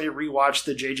recently rewatched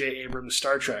the J.J. Abrams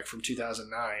Star Trek from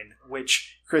 2009,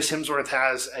 which Chris Hemsworth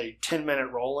has a 10-minute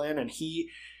role in. And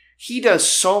he does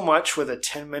so much with a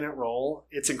 10-minute role.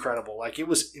 It's incredible. Like, it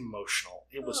was emotional.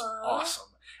 It was awesome.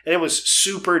 And it was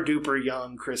super-duper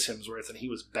young Chris Hemsworth, and he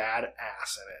was badass in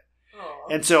it.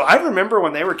 Aww. And so I remember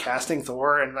when they were casting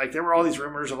Thor, and there were all these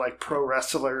rumors of pro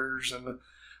wrestlers and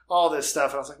all this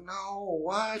stuff. And I was like, no,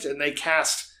 what? And they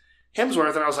cast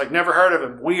Hemsworth, and I was like, never heard of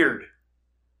him. Weird.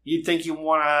 You'd think you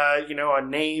want a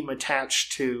name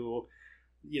attached to,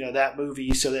 that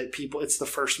movie so that it's the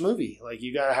first movie. Like,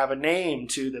 you got to have a name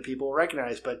that people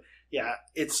recognize. But yeah,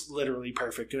 it's literally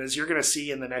perfect. And as you're going to see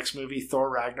in the next movie, Thor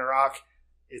Ragnarok,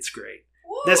 it's great.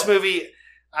 Whoa. This movie...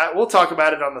 we'll talk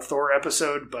about it on the Thor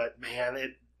episode, but man,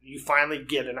 you finally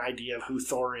get an idea of who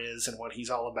Thor is and what he's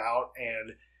all about,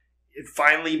 and it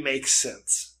finally makes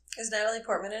sense. Is Natalie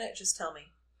Portman in it? Just tell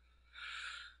me.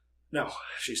 No,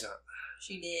 she's not.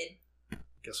 She did.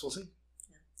 Guess we'll see.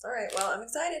 Yeah. It's all right. Well, I'm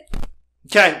excited.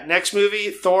 Okay, next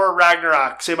movie, Thor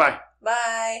Ragnarok. Say bye.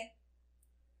 Bye.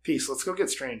 Peace. Let's go get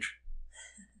Strange.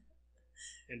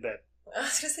 In bed. I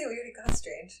was going to say we already got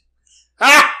Strange.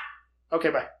 Ah!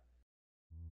 Okay, bye.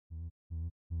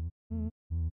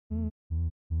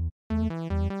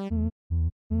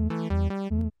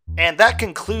 And that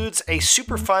concludes a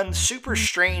super fun, super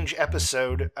strange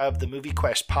episode of the Movie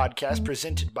Quest podcast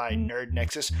presented by Nerd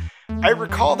Nexus. I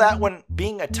recall that one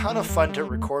being a ton of fun to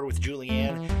record with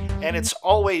Julianne, and it's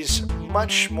always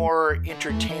much more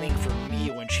entertaining for me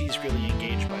when she's really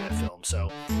engaged by the film.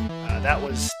 So that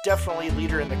was definitely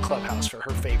leader in the clubhouse for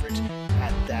her favorite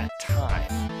at that time.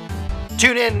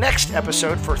 Tune in next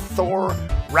episode for Thor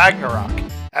Ragnarok.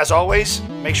 As always,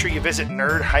 make sure you visit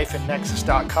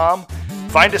nerd-nexus.com.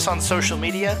 Find us on social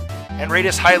media, and rate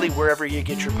us highly wherever you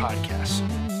get your podcasts.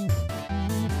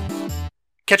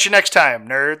 Catch you next time,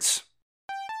 nerds.